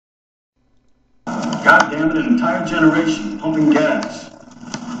God damn it, an entire generation pumping gas,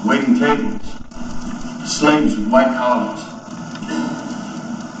 waiting tables, slaves with white collars.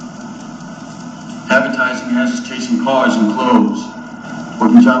 Advertising has us chasing cars and clothes,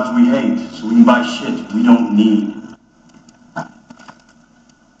 working jobs we hate, so we can buy shit we don't need.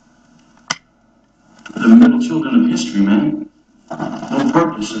 We're the middle children of history, man. No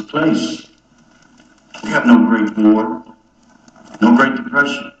purpose or place. We have no great war, no great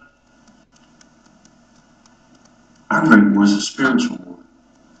depression. Our great war is a spiritual war.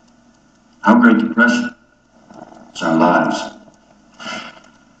 Our great depression is our lives.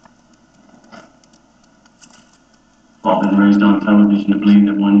 We've all been raised on television to believe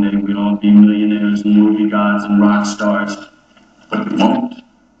that one day we'll all be millionaires and movie gods and rock stars, but we won't.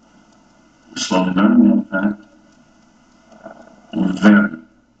 We're slowly learning that fact. We're very,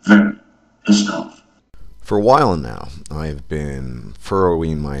 very pissed off. For a while now, I've been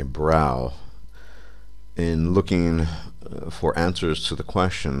furrowing my brow in looking for answers to the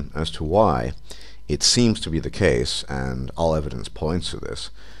question as to why it seems to be the case, and all evidence points to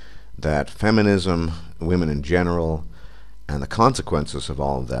this, that feminism, women in general, and the consequences of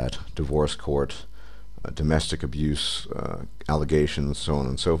all of that, divorce court, domestic abuse allegations, so on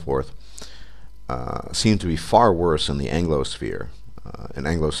and so forth, seem to be far worse in the Anglosphere, in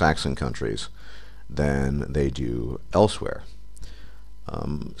Anglo-Saxon countries, than they do elsewhere.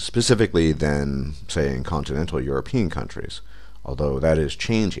 Specifically than, say, in continental European countries, although that is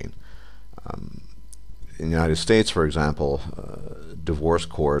changing. In the United States, for example, divorce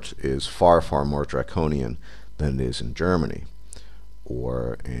court is far, far more draconian than it is in Germany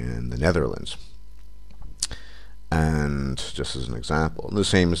or in the Netherlands. And just as an example, the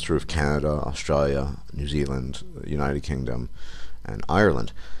same is true of Canada, Australia, New Zealand, United Kingdom, and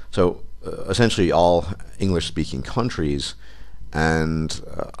Ireland. So essentially all English-speaking countries. And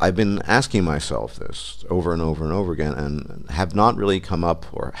I've been asking myself this over and over and over again, and have not really come up,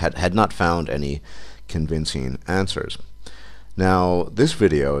 or had not found any convincing answers. Now, this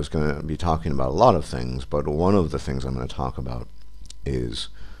video is going to be talking about a lot of things, but one of the things I'm going to talk about is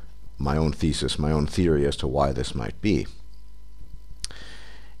my own thesis, my own theory as to why this might be.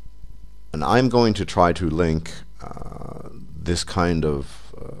 And I'm going to try to link this kind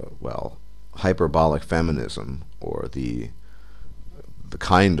of, well, hyperbolic feminism, or the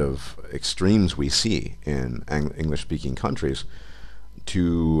kind of extremes we see in English-speaking countries,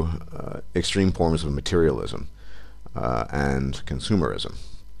 to extreme forms of materialism and consumerism.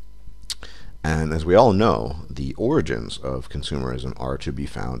 And as we all know, the origins of consumerism are to be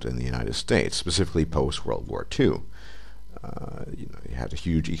found in the United States, specifically post-World War II. You had a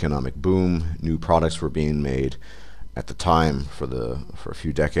huge economic boom, new products were being made. At the time, for a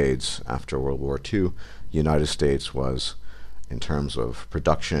few decades after World War II, the United States was, in terms of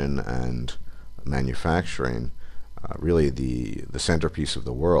production and manufacturing, really the centerpiece of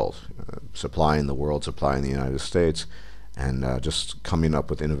the world, supplying the world, supplying the United States, and just coming up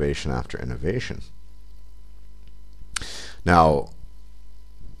with innovation after innovation. Now,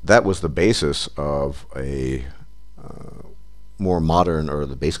 that was the basis of a more modern, or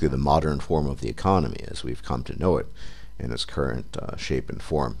basically the modern form of the economy as we've come to know it in its current shape and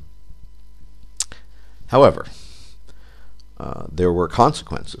form. However, there were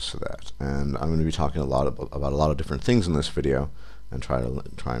consequences to that, and I'm going to be talking about a lot of different things in this video and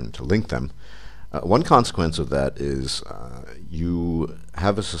trying to link them. One consequence of that is you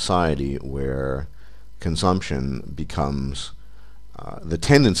have a society where consumption becomes, the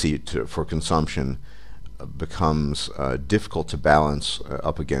tendency for consumption becomes difficult to balance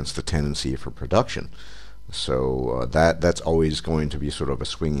up against the tendency for production. So that's always going to be sort of a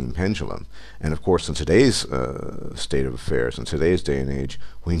swinging pendulum. And of course, in today's state of affairs, in today's day and age,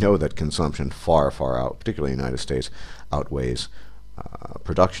 we know that consumption far, far out, particularly in the United States, outweighs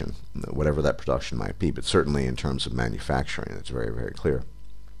production, whatever that production might be, but certainly in terms of manufacturing, it's very, very clear.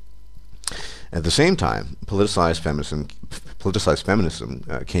 At the same time, politicized feminism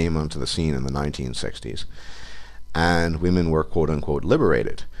came onto the scene in the 1960s, and women were quote-unquote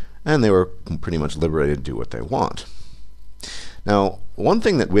liberated, and they were pretty much liberated to do what they want. Now, one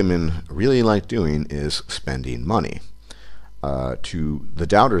thing that women really like doing is spending money. To the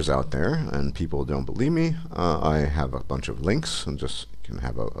doubters out there, and people don't believe me, I have a bunch of links, and just can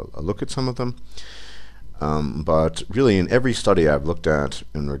have a look at some of them. But really, in every study I've looked at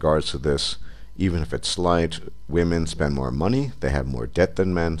in regards to this, even if it's slight, women spend more money, they have more debt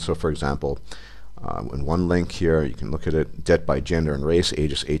than men. So for example, in one link here, you can look at it, debt by gender and race,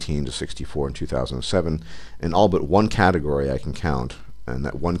 ages 18 to 64 in 2007. In all but one category I can count, and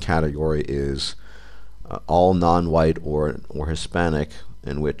that one category is all non-white or Hispanic,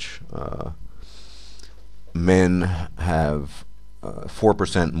 in which men have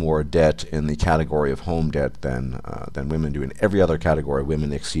 4% more debt in the category of home debt than women do. In every other category,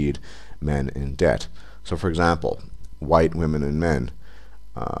 women exceed men in debt. So, for example, white women and men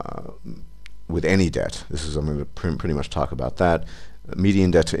with any debt. I'm going to pretty much talk about that.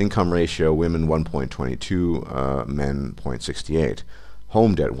 Median debt to income ratio: women 1.22, men 0.68.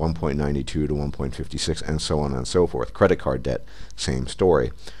 Home debt 1.92 to 1.56, and so on and so forth. Credit card debt, same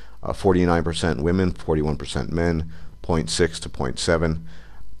story. 49% women, 41% men, 0.6 to 0.7.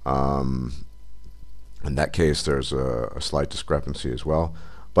 In that case, there's a slight discrepancy as well.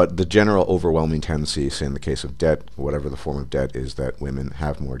 But the general overwhelming tendency, say in the case of debt, whatever the form of debt, is that women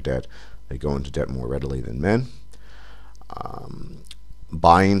have more debt. They go into debt more readily than men.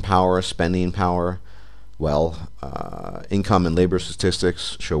 Buying power, spending power. Well, income and labor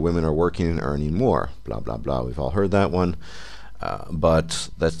statistics show women are working and earning more. Blah, blah, blah. We've all heard that one. But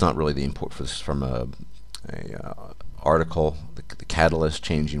that's not really the import for this from a article, the Catalyst: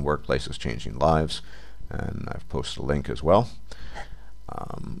 Changing Workplaces, Changing Lives. And I've posted a link as well.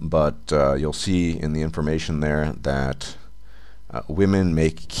 But you'll see in the information there that women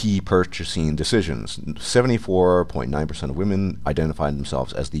make key purchasing decisions. 74.9% of women identified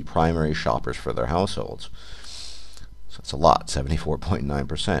themselves as the primary shoppers for their households. So that's a lot,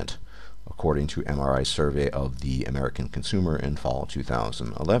 74.9%, according to MRI's survey of the American consumer in fall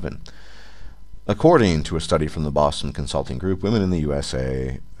 2011. According to a study from the Boston Consulting Group, women in the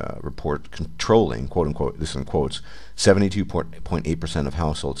USA report controlling, quote-unquote, this in quotes, 72.8% of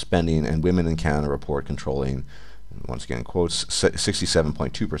household spending, and women in Canada report controlling, once again quotes,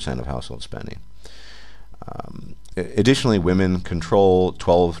 67.2% of household spending. Additionally, women control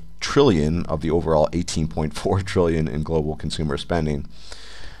 12 trillion of the overall 18.4 trillion in global consumer spending.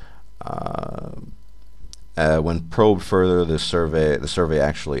 When probed further, the survey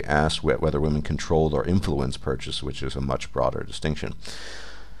actually asked whether women controlled or influenced purchase, which is a much broader distinction,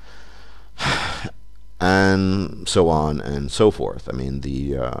 and so on and so forth. I mean,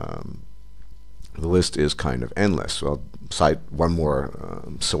 the list is kind of endless. So I'll cite one more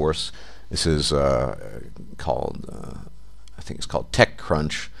source. This is called, I think it's called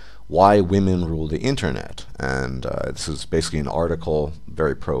TechCrunch: Why Women Rule the Internet, and this is basically an article,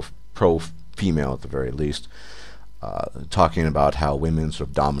 very pro-female at the very least, talking about how women sort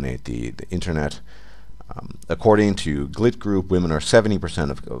of dominate the internet. According to Glit Group, women are 70%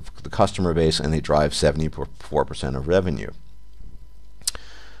 of the customer base, and they drive 74% of revenue.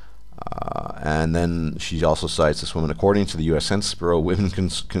 And then she also cites this woman: according to the U.S. Census Bureau, women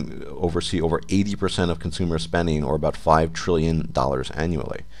can oversee over 80% of consumer spending, or about $5 trillion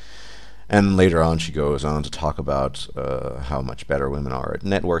annually. And later on, she goes on to talk about how much better women are at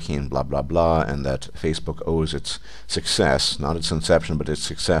networking, blah, blah, blah, and that Facebook owes its success, not its inception, but its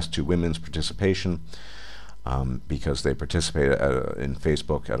success, to women's participation, because they participate in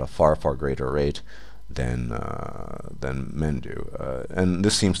Facebook at a far, far greater rate than men do. And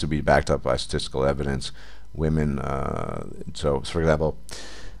this seems to be backed up by statistical evidence. Women, so for example,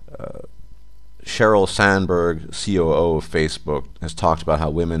 Sheryl Sandberg, COO of Facebook, has talked about how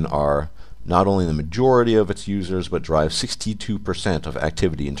women are not only the majority of its users, but drive 62% of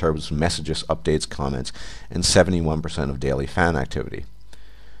activity in terms of messages, updates, comments, and 71% of daily fan activity.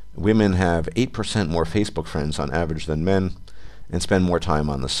 Women have 8% more Facebook friends on average than men, and spend more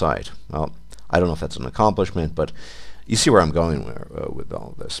time on the site. Well, I don't know if that's an accomplishment, but you see where I'm going with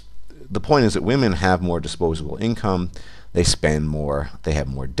all of this. The point is that women have more disposable income, they spend more, they have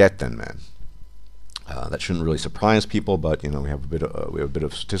more debt than men. That shouldn't really surprise people, but we have a bit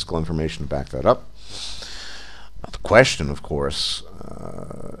of statistical information to back that up. The question, of course,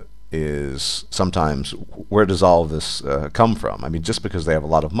 is sometimes, where does all of this come from? I mean, just because they have a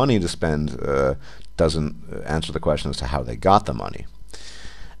lot of money to spend doesn't answer the question as to how they got the money.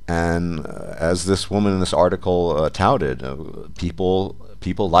 And as this woman in this article touted, people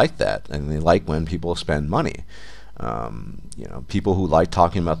like that, and they like when people spend money. People who like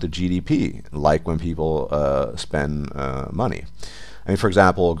talking about the GDP like when people spend money. I mean, for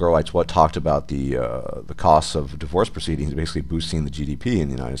example, a girl I talked about the costs of divorce proceedings basically boosting the GDP in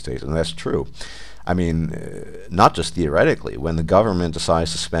the United States, and that's true. I mean, not just theoretically. When the government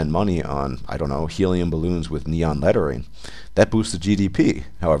decides to spend money on, I don't know, helium balloons with neon lettering, that boosts the GDP,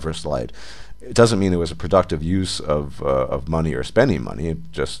 however slight. It doesn't mean it was a productive use of money or spending money.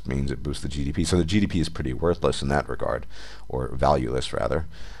 It just means it boosts the GDP. So the GDP is pretty worthless in that regard, or valueless rather.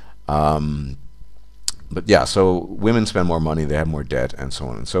 But yeah, so women spend more money, they have more debt, and so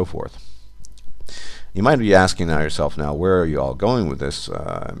on and so forth. You might be asking yourself now, where are you all going with this?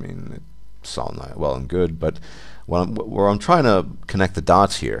 I mean, it's all well and good, but where I'm trying to connect the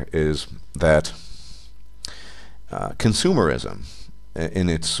dots here is that Consumerism, in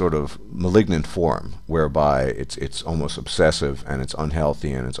its sort of malignant form, whereby it's almost obsessive and it's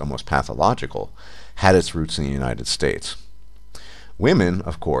unhealthy and it's almost pathological, had its roots in the United States. Women,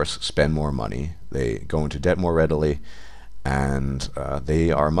 of course, spend more money, they go into debt more readily, and they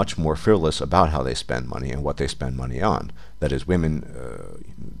are much more fearless about how they spend money and what they spend money on. That is, women,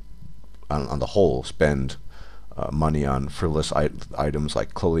 on the whole, spend money on frivolous items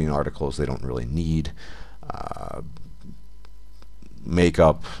like clothing articles they don't really need,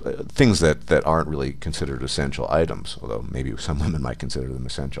 makeup, things that aren't really considered essential items, although maybe some women might consider them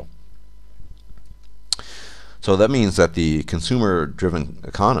essential. So that means that the consumer-driven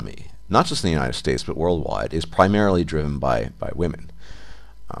economy, not just in the United States but worldwide, is primarily driven by women.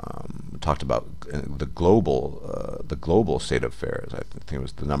 We talked about the global state of affairs. I think it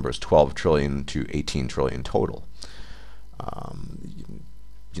was, the number is 12 trillion to 18 trillion total.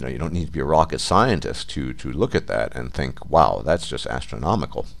 You know, you don't need to be a rocket scientist to look at that and think, wow, that's just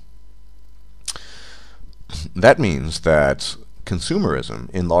astronomical. That means that consumerism,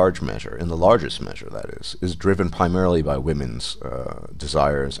 in large measure, in the largest measure that is driven primarily by women's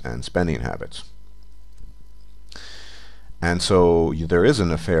desires and spending habits. And so there is a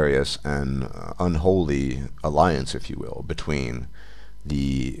nefarious and unholy alliance, if you will, between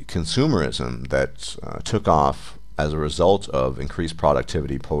the consumerism that took off as a result of increased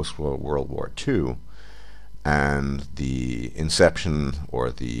productivity post-World War II and the inception or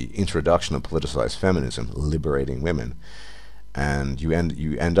the introduction of politicized feminism, liberating women. And you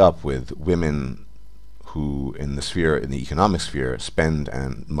end up with women who, in the economic sphere, spend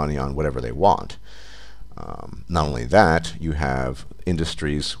money on whatever they want. Not only that, you have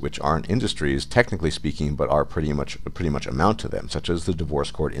industries which aren't industries, technically speaking, but are pretty much amount to them, such as the divorce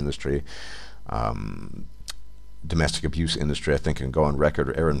court industry, domestic abuse industry. I think I can go on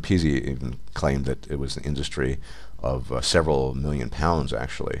record. Aaron Pizzi even claimed that it was an industry of several million pounds,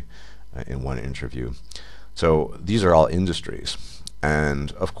 actually, in one interview. So these are all industries.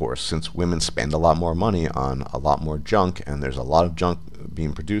 And of course, since women spend a lot more money on a lot more junk, and there's a lot of junk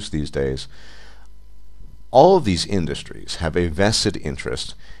being produced these days, all of these industries have a vested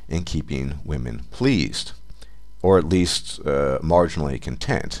interest in keeping women pleased, or at least marginally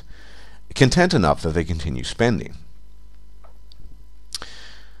content. Content enough that they continue spending.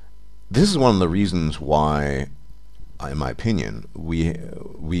 This is one of the reasons why, in my opinion,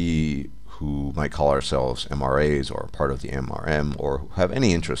 we who might call ourselves MRAs or part of the MRM or who have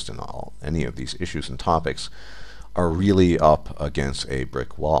any interest in any of these issues and topics are really up against a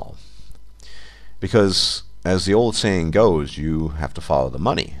brick wall. Because, as the old saying goes, you have to follow the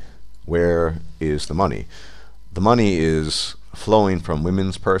money. Where is the money? The money is flowing from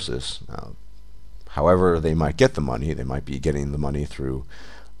women's purses. Now, however they might get the money, they might be getting the money through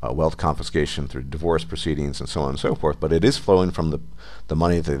wealth confiscation, through divorce proceedings, and so on and so forth, but it is flowing from the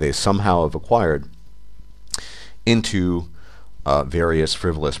money that they somehow have acquired into various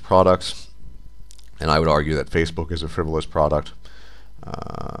frivolous products. And I would argue that Facebook is a frivolous product,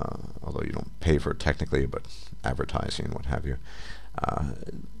 although you don't pay for it technically, but advertising, what have you.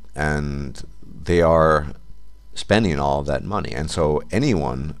 And they are spending all of that money. And so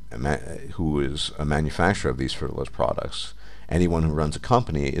anyone who is a manufacturer of these frivolous products, anyone who runs a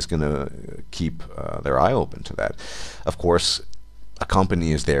company, is going to keep their eye open to that. Of course, a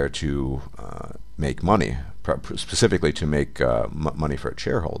company is there to make money, specifically to make money for its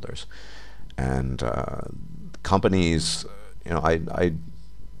shareholders. And companies,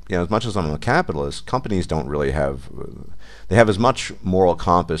 as much as I'm a capitalist, companies don't really have, they have as much moral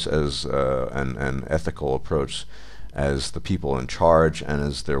compass as an ethical approach as the people in charge, and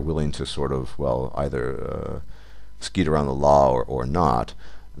as they're willing to sort of, well, either skeet around the law or not.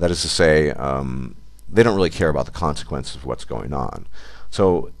 That is to say, they don't really care about the consequences of what's going on.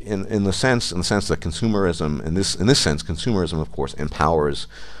 So in the sense that consumerism, in this sense, consumerism, of course, empowers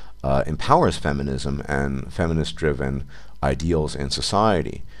feminism and feminist-driven ideals in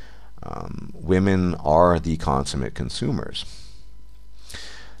society. Women are the consummate consumers.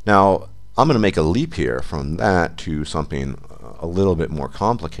 Now, I'm going to make a leap here from that to something a little bit more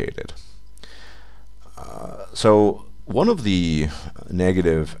complicated. So one of the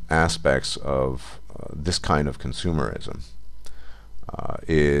negative aspects of this kind of consumerism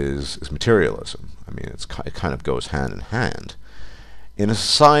is materialism. I mean, it kind of goes hand in hand. In a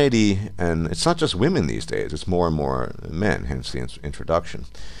society, and it's not just women these days, it's more and more men, hence the introduction.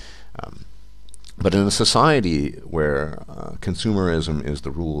 But in a society where consumerism is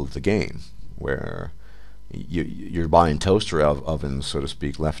the rule of the game, where you're buying toaster ovens, so to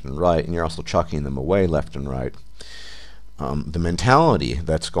speak, left and right, and you're also chucking them away left and right, the mentality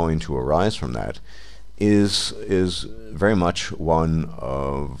that's going to arise from that is very much one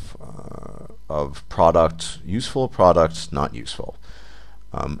of product, useful products, not useful.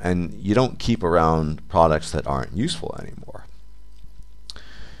 And you don't keep around products that aren't useful anymore.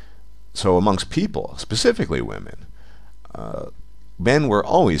 So amongst people, specifically women, men were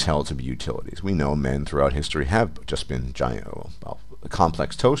always held to be utilities. We know men throughout history have just been giant, well,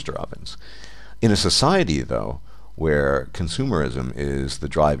 complex toaster ovens. In a society, though, where consumerism is the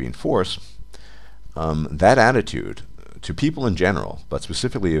driving force, that attitude to people in general, but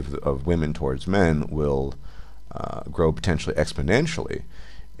specifically of women towards men, will grow potentially exponentially,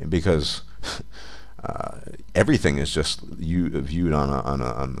 because everything is just viewed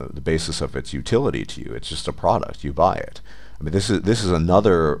on the basis of its utility to you. It's just a product. You buy it. I mean, this is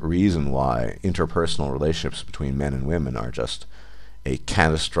another reason why interpersonal relationships between men and women are just a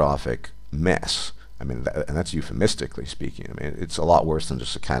catastrophic mess. I mean, and that's euphemistically speaking. I mean, it's a lot worse than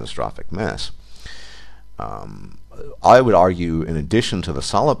just a catastrophic mess. I would argue, in addition to the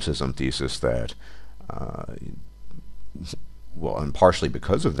solipsism thesis, that well, and partially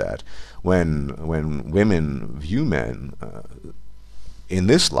because of that, when women view men in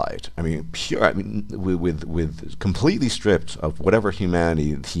this light, I mean, pure, I mean, with completely stripped of whatever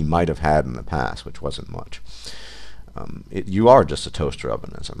humanity he might have had in the past, which wasn't much, you are just a toaster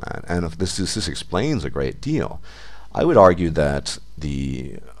oven as a man, and if this explains a great deal. I would argue that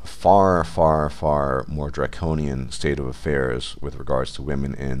the far, far, far more draconian state of affairs with regards to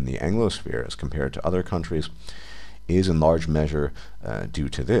women in the Anglosphere as compared to other countries is in large measure due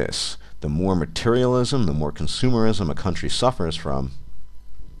to this. The more materialism, the more consumerism a country suffers from,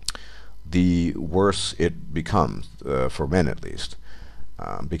 the worse it becomes, for men at least.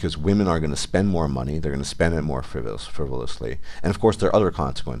 Because women are going to spend more money, they're going to spend it more frivolously. And of course there are other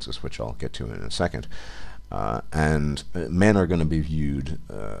consequences, which I'll get to in a second. And men are going to be viewed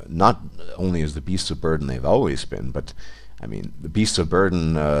not only as the beasts of burden they've always been, but I mean the beasts of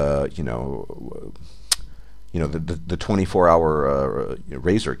burden, the 24-hour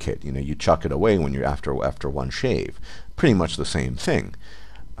razor kit. You chuck it away when you're after one shave. Pretty much the same thing.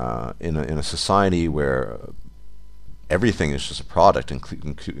 In a society where everything is just a product,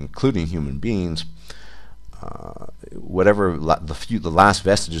 including human beings. Whatever the last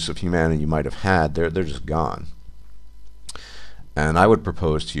vestiges of humanity you might have had, they're just gone. And I would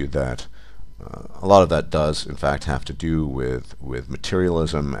propose to you that a lot of that does, in fact, have to do with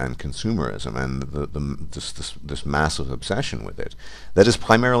materialism and consumerism, and this massive obsession with it that is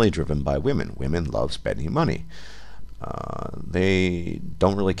primarily driven by women. Women love spending money. They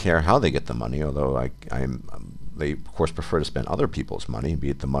don't really care how they get the money, although they of course prefer to spend other people's money,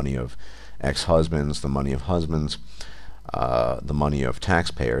 be it the money of ex-husbands, the money of husbands, the money of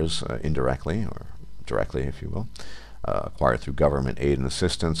taxpayers, indirectly or directly, if you will, acquired through government aid and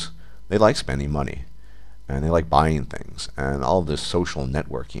assistance. They like spending money, and they like buying things, and all of this social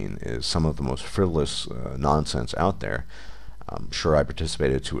networking is some of the most frivolous nonsense out there. I'm sure I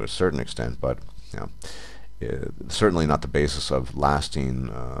participated to a certain extent, but certainly not the basis of lasting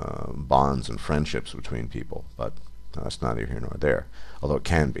bonds and friendships between people, but that's neither here nor there, although it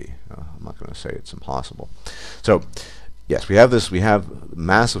can be. I'm not going to say it's impossible. So, yes, we have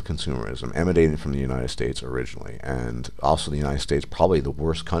massive consumerism emanating from the United States originally, and also the United States, probably the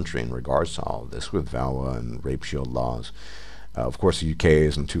worst country in regards to all of this, with VAWA and rape shield laws. Of course, the UK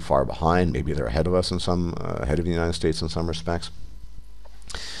isn't too far behind. Maybe they're ahead of us ahead of the United States in some respects.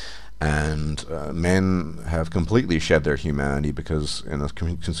 And men have completely shed their humanity, because in a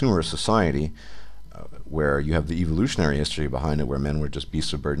consumerist society, where you have the evolutionary history behind it, where men were just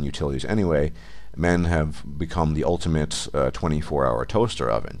beasts of burden utilities anyway, men have become the ultimate 24-hour toaster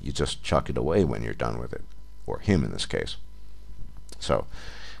oven. You just chuck it away when you're done with it, or him in this case. So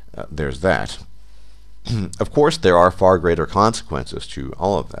there's that. Of course, there are far greater consequences to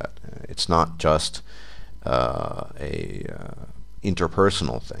all of that. It's not just a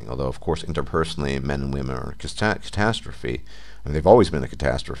interpersonal thing, although of course interpersonally men and women are a catastrophe. And they've always been a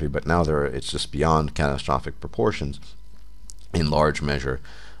catastrophe, but now it's just beyond catastrophic proportions, in large measure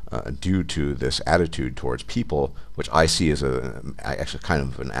due to this attitude towards people, which I see as actually kind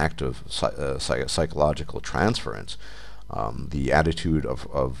of an act of psychological transference. The attitude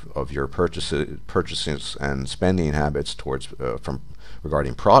of your purchases and spending habits towards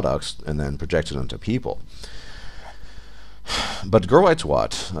regarding products, and then projected onto people. But Gerwitz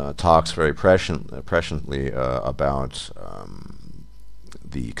Watt talks very presciently about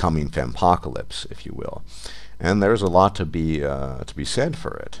the coming Fempocalypse, if you will, and there's a lot to be said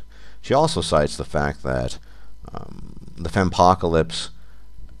for it. She also cites the fact that the Fempocalypse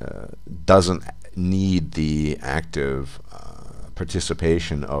doesn't need the active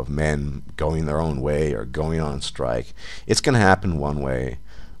participation of men going their own way or going on strike. It's going to happen one way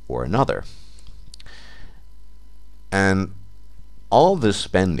or another. And all this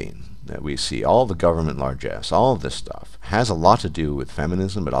spending that we see, all the government largesse, all of this stuff, has a lot to do with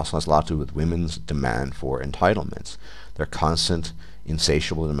feminism, but also has a lot to do with women's demand for entitlements. Their constant,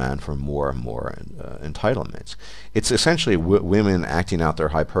 insatiable demand for more and more entitlements. It's essentially women acting out their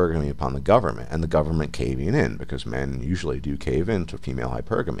hypergamy upon the government, and the government caving in, because men usually do cave in to female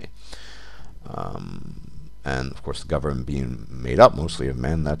hypergamy. And of course, the government being made up mostly of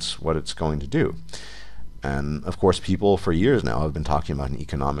men, that's what it's going to do. And of course, people for years now have been talking about an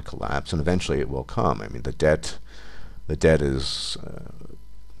economic collapse, and eventually it will come. I mean, the debt is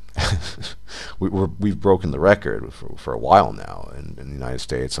we've broken the record for a while now in the United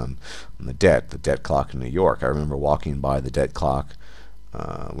States on the debt clock in New York. I remember walking by the debt clock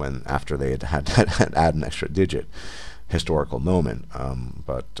when after they had add an extra digit. Historical moment,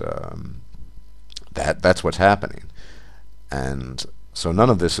 but that's what's happening, and so none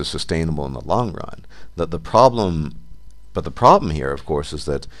of this is sustainable in the long run. But the problem here, of course, is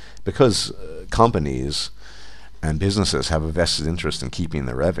that because companies and businesses have a vested interest in keeping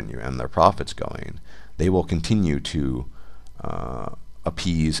their revenue and their profits going, they will continue to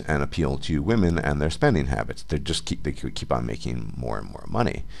appease and appeal to women and their spending habits. They keep on making more and more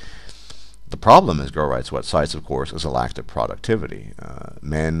money. The problem, as Girl Rights What cites, of course, is a lack of productivity.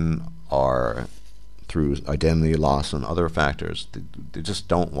 Men are, through identity loss and other factors, they just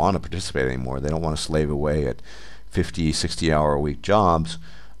don't want to participate anymore. They don't want to slave away at 50, 60-hour-a-week jobs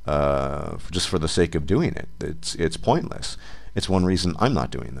just for the sake of doing it. It's pointless. It's one reason I'm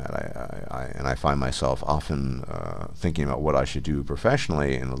not doing that. I find myself often thinking about what I should do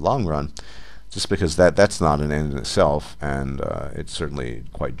professionally in the long run, just because that's not an end in itself, and it's certainly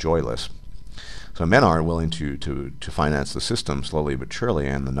quite joyless. So men aren't willing to finance the system slowly but surely,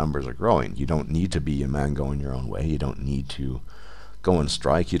 and the numbers are growing. You don't need to be a man going your own way. You don't need to go and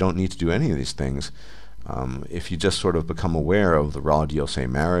strike. You don't need to do any of these things. If you just sort of become aware of the raw deal, say,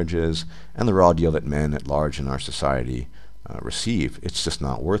 marriage is, and the raw deal that men at large in our society receive, it's just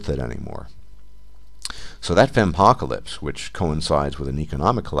not worth it anymore. So that Fempocalypse, which coincides with an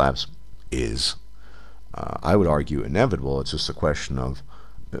economic collapse, is, I would argue, inevitable. It's just a question of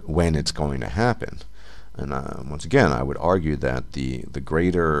when it's going to happen. And once again, I would argue that the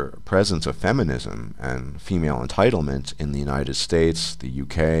greater presence of feminism and female entitlement in the United States, the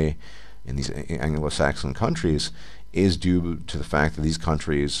UK, in these Anglo-Saxon countries, is due to the fact that these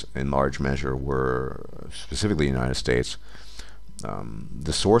countries, in large measure, were, specifically the United States,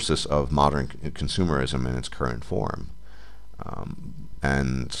 the sources of modern consumerism in its current form.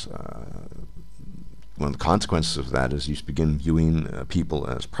 One of the consequences of that is you begin viewing people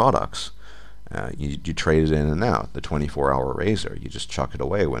as products. You trade it in and out. The 24-hour razor, you just chuck it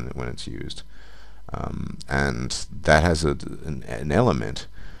away when it's used, and that has an element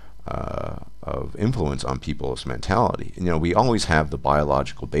of influence on people's mentality. You know, we always have the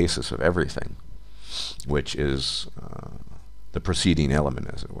biological basis of everything, which is the preceding element,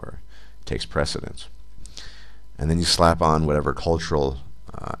 as it were. It takes precedence, and then you slap on whatever cultural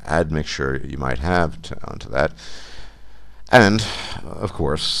admixture you might have onto that. And, of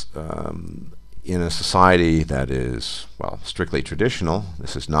course, in a society that is, well, strictly traditional,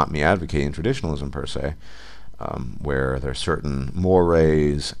 this is not me advocating traditionalism per se, where there are certain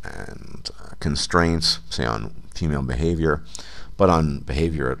mores and constraints, say, on female behavior, but on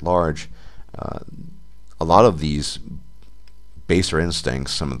behavior at large, a lot of these baser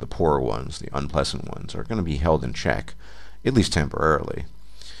instincts, some of the poorer ones, the unpleasant ones, are going to be held in check, at least temporarily.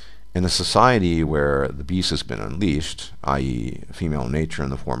 In a society where the beast has been unleashed, i.e. female nature in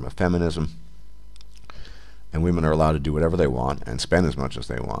the form of feminism, and women are allowed to do whatever they want and spend as much as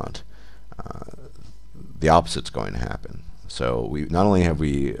they want, the opposite's going to happen. So we not only have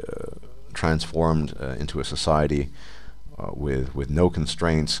we transformed into a society with no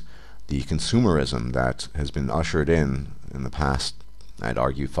constraints, the consumerism that has been ushered in the past, I'd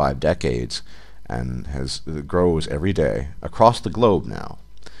argue, 5 decades, and grows every day across the globe now,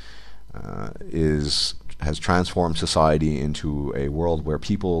 has transformed society into a world where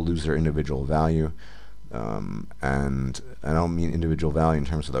people lose their individual value, and I don't mean individual value in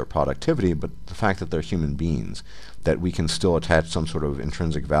terms of their productivity, but the fact that they're human beings, that we can still attach some sort of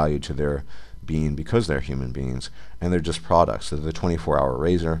intrinsic value to their being because they're human beings, and they're just products. They're the 24-hour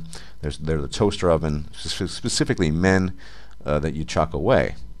razor, they're the toaster oven, specifically men, that you chuck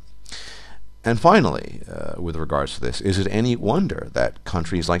away. And finally, with regards to this, is it any wonder that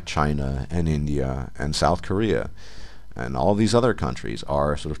countries like China and India and South Korea And all these other countries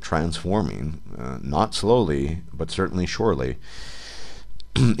are sort of transforming, not slowly, but certainly surely,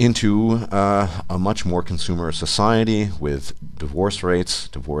 into a much more consumer society with divorce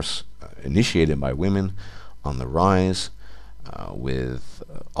initiated by women on the rise, with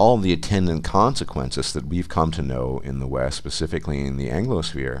all the attendant consequences that we've come to know in the West, specifically in the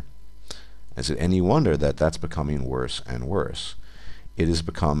Anglosphere. Is it any wonder that that's becoming worse and worse? It has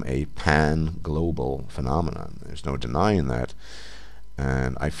become a pan-global phenomenon. There's no denying that.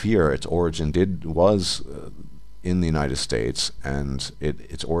 And I fear its origin was in the United States, and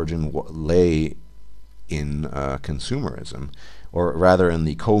its origin lay in consumerism, or rather in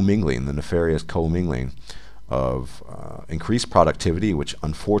the commingling, the nefarious commingling of increased productivity, which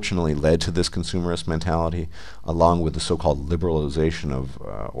unfortunately led to this consumerist mentality, along with the so-called liberalization of,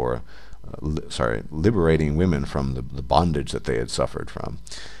 liberating women from the bondage that they had suffered from.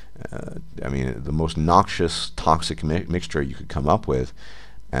 I mean, the most noxious, toxic mixture you could come up with,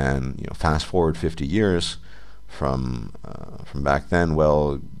 and fast forward 50 years from back then.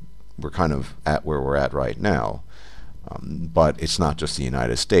 Well, we're kind of at where we're at right now, but it's not just the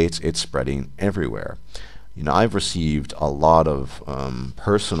United States; it's spreading everywhere. I've received a lot of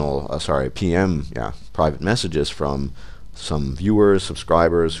private messages from some viewers,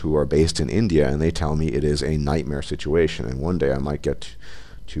 subscribers who are based in India, and they tell me it is a nightmare situation. And one day I might get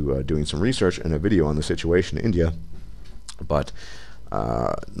to doing some research and a video on the situation in India. But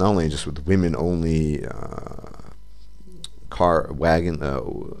not only just with women-only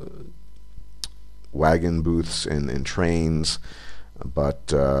wagon booths in trains,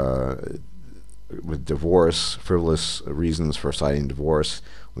 but with divorce, frivolous reasons for citing divorce.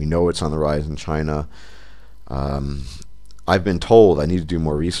 We know it's on the rise in China. I've been told I need to do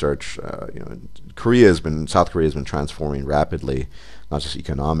more research. South Korea has been transforming rapidly, not just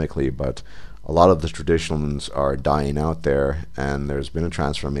economically, but a lot of the traditions are dying out there, and there's been a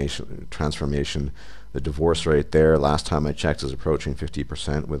transformation. The divorce rate there, last time I checked, is approaching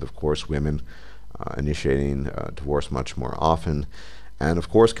 50%, with, of course, women initiating divorce much more often. And of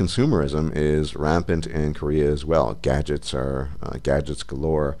course, consumerism is rampant in Korea as well. Gadgets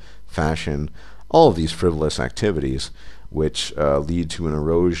galore, fashion, all of these frivolous activities, which lead to an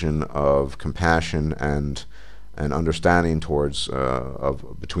erosion of compassion and understanding towards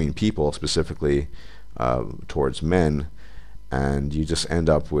between people, specifically towards men, and you just end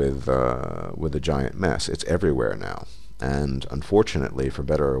up with a giant mess. It's everywhere now, and unfortunately, for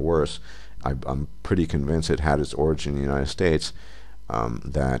better or worse, I'm pretty convinced it had its origin in the United States.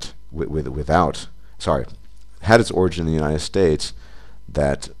 Had its origin in the United States,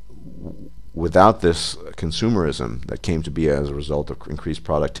 that without this consumerism that came to be as a result of increased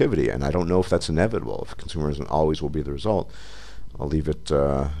productivity, and I don't know if that's inevitable, if consumerism always will be the result. I'll leave it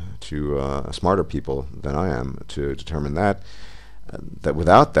to smarter people than I am to determine that. That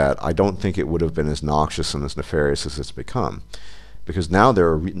without that, I don't think it would have been as noxious and as nefarious as it's become. Because now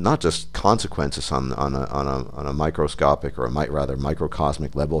there are not just consequences on a microscopic, or rather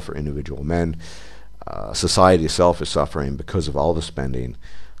microcosmic level for individual men. Society itself is suffering because of all the spending,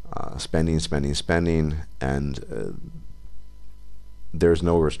 and there's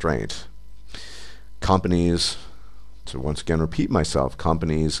no restraint. Companies, to once again repeat myself,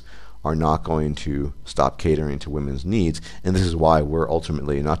 companies are not going to stop catering to women's needs, and this is why we're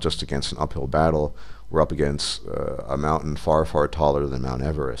ultimately not just against an uphill battle. We're up against a mountain far, far taller than Mount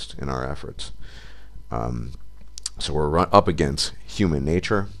Everest in our efforts. So we're up against human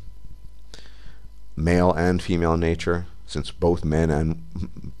nature, male and female nature, since both men and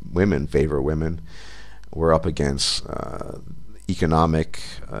women favor women. We're up against economic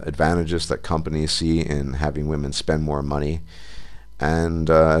advantages that companies see in having women spend more money. And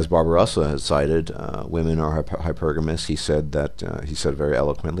as Barbara Russell has cited, women are hypergamous. He said very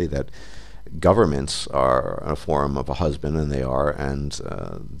eloquently that governments are a form of a husband, and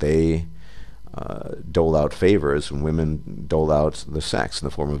they dole out favors, and women dole out the sex in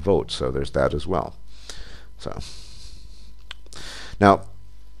the form of votes. So there's that as well. So now,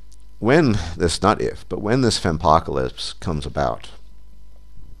 when this Fempocalypse comes about,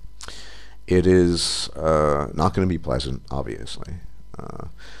 it is not going to be pleasant, obviously,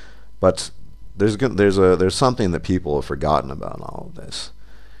 but there's something that people have forgotten about all of this.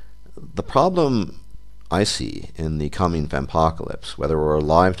 The problem I see in the coming Fempocalypse, whether we're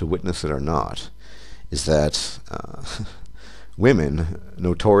alive to witness it or not, is that women,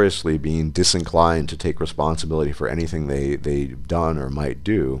 notoriously being disinclined to take responsibility for anything they've done or might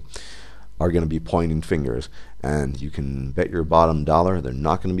do, are going to be pointing fingers. And you can bet your bottom dollar they're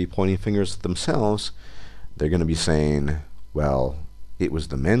not going to be pointing fingers at themselves. They're going to be saying, well, it was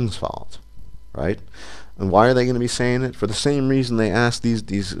the men's fault, right? And why are they going to be saying it? For the same reason they ask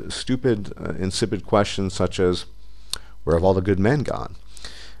these stupid, insipid questions such as, where have all the good men gone?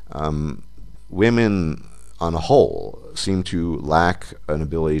 Women, on a whole, seem to lack an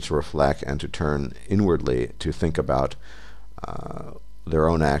ability to reflect and to turn inwardly to think about their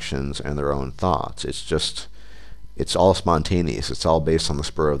own actions and their own thoughts. It's all spontaneous. It's all based on the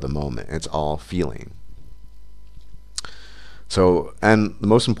spur of the moment. It's all feeling. So, and the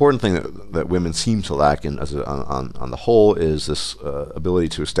most important thing that women seem to lack on the whole is this ability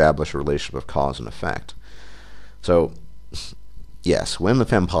to establish a relationship of cause and effect. So, yes, when the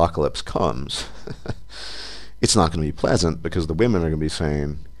Fempocalypse comes, it's not going to be pleasant, because the women are going to be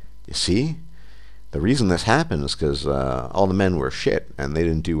saying, you see, the reason this happened is because all the men were shit and they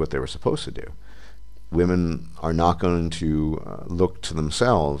didn't do what they were supposed to do. Women are not going to look to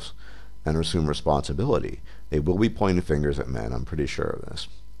themselves and assume responsibility. They will be pointing fingers at men, I'm pretty sure of this.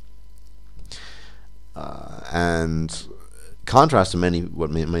 And contrast to what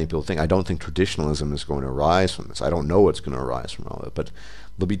many people think, I don't think traditionalism is going to arise from this. I don't know what's going to arise from all of it, but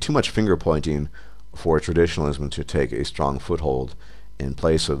there'll be too much finger pointing for traditionalism to take a strong foothold in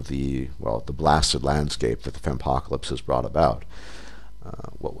place of the blasted landscape that the Fempocalypse has brought about.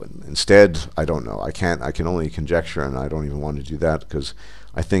 Instead, I don't know. I can only conjecture, and I don't even want to do that, because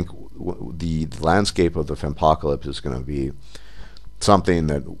I think the landscape of the Fempocalypse is going to be something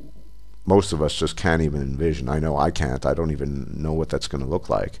that most of us just can't even envision. I know I can't. I don't even know what that's going to look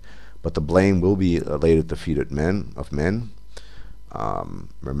like. But the blame will be laid at the feet of men.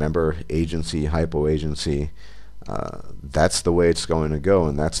 Remember, agency, hypo-agency. That's the way it's going to go,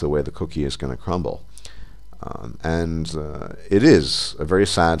 and that's the way the cookie is going to crumble. It is a very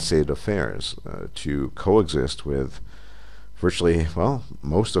sad state of affairs to coexist with virtually,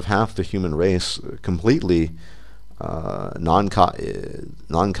 most of half the human race completely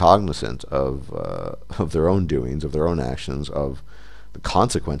non-cognizant of their own doings, of their own actions, of the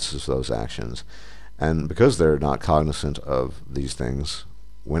consequences of those actions. And because they're not cognizant of these things,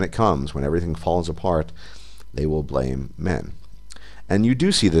 when everything falls apart, they will blame men. And you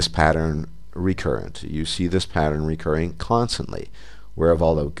do see this pattern recurrent. You see this pattern recurring constantly. Where have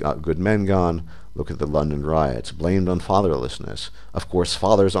all the good men gone? Look at the London riots, blamed on fatherlessness. Of course,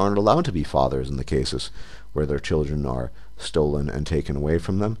 fathers aren't allowed to be fathers in the cases where their children are stolen and taken away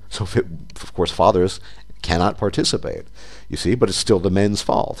from them. So, of course, fathers cannot participate, you see, but it's still the men's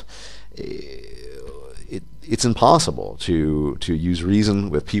fault. It's impossible to use reason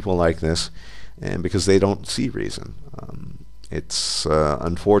with people like this, and because they don't see reason. It's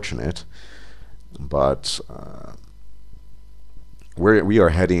unfortunate, but we are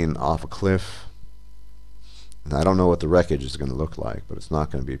heading off a cliff. And I don't know what the wreckage is going to look like, but it's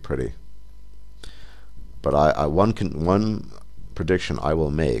not going to be pretty. But one prediction I will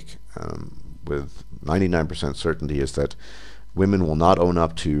make with 99% certainty is that women will not own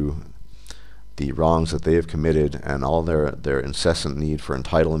up to the wrongs that they have committed, and all their incessant need for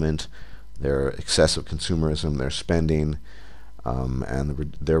entitlement, their excessive consumerism, their spending,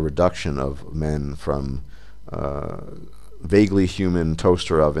 and their reduction of men from vaguely human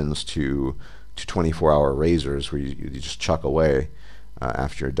toaster ovens to 24-hour razors where you just chuck away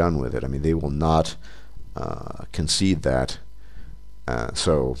after you're done with it. I mean, they will not concede that.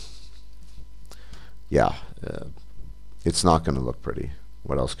 So, yeah, it's not going to look pretty.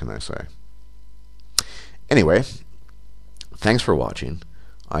 What else can I say? Anyway, thanks for watching.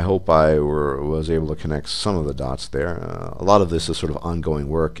 I hope I was able to connect some of the dots there. A lot of this is sort of ongoing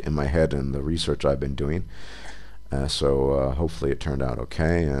work in my head and the research I've been doing. So hopefully it turned out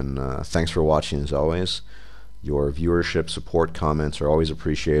okay. And thanks for watching as always. Your viewership, support, comments are always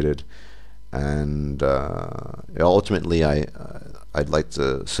appreciated. And ultimately, I'd like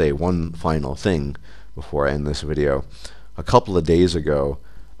to say one final thing before I end this video. A couple of days ago,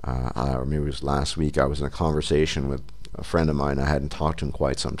 or maybe it was last week, I was in a conversation with a friend of mine I hadn't talked to in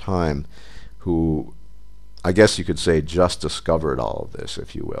quite some time, who I guess you could say just discovered all of this,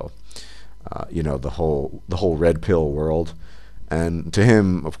 if you will. You know, the whole red pill world. And to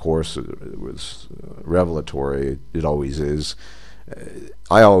him, of course, it was revelatory. It always is.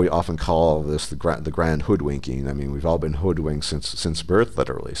 I often call this the grand hoodwinking. I mean, we've all been hoodwinked since birth,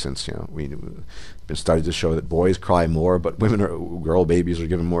 literally. Since we've been studied to show that boys cry more, but girl babies are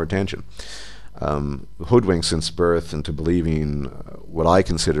given more attention. Hoodwinked since birth into believing what I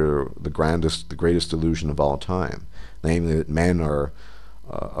consider the greatest delusion of all time, namely that men are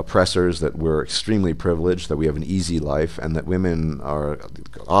oppressors, that we're extremely privileged, that we have an easy life, and that women are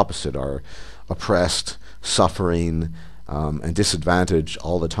opposite, are oppressed, suffering, and disadvantaged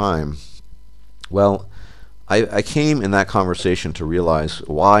all the time. Well, I came in that conversation to realize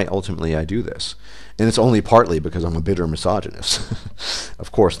why ultimately I do this. And it's only partly because I'm a bitter misogynist.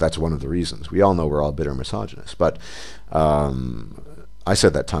 Of course, that's one of the reasons. We all know we're all bitter misogynists. But I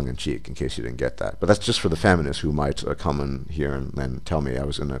said that tongue-in-cheek, in case you didn't get that. But that's just for the feminists who might come in here and tell me. I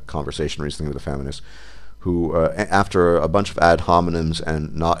was in a conversation recently with a feminist who, after a bunch of ad hominems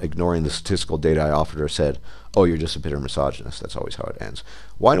and not ignoring the statistical data I offered her, said, "Oh, you're just a bitter misogynist." That's always how it ends.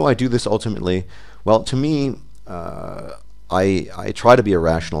 Why do I do this ultimately? Well, to me, I try to be a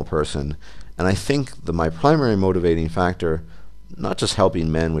rational person, and I think my primary motivating factor, not just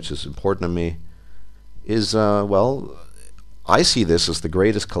helping men, which is important to me, is, well, I see this as the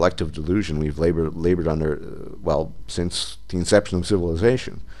greatest collective delusion we've labored under, well, since the inception of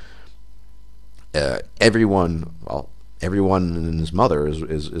civilization. Everyone and his mother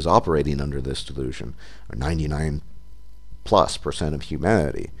is operating under this delusion, or 99+% of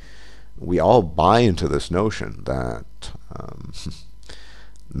humanity. We all buy into this notion that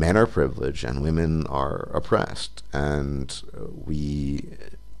men are privileged and women are oppressed, and we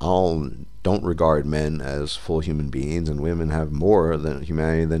all don't regard men as full human beings, and women have more than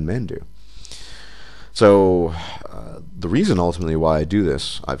humanity than men do. So the reason ultimately why I do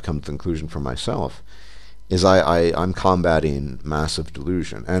this, I've come to the conclusion for myself, is I'm combating massive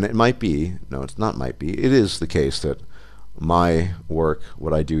delusion. And it might be, no, it's not might be, it is the case that my work,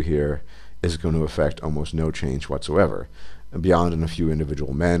 what I do here, is going to affect almost no change whatsoever, beyond in a few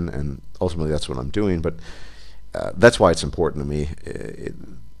individual men, and ultimately that's what I'm doing. But that's why it's important to me.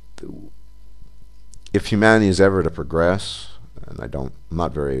 If humanity is ever to progress, and I'm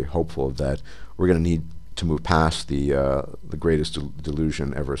not very hopeful of that, we're going to need to move past the greatest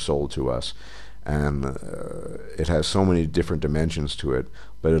delusion ever sold to us. And it has so many different dimensions to it,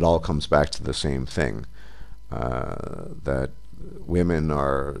 but it all comes back to the same thing, that women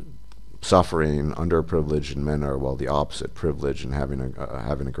are suffering, underprivileged, and men are, well, the opposite, privileged and having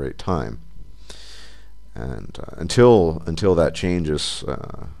a great time. And until that changes,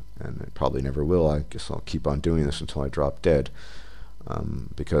 and it probably never will, I guess I'll keep on doing this until I drop dead,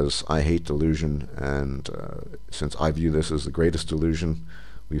 because I hate delusion, and since I view this as the greatest delusion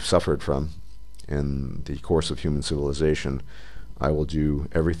we've suffered from in the course of human civilization, I will do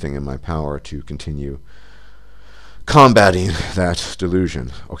everything in my power to continue combating that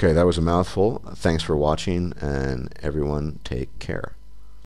delusion. Okay, that was a mouthful. Thanks for watching, and everyone take care.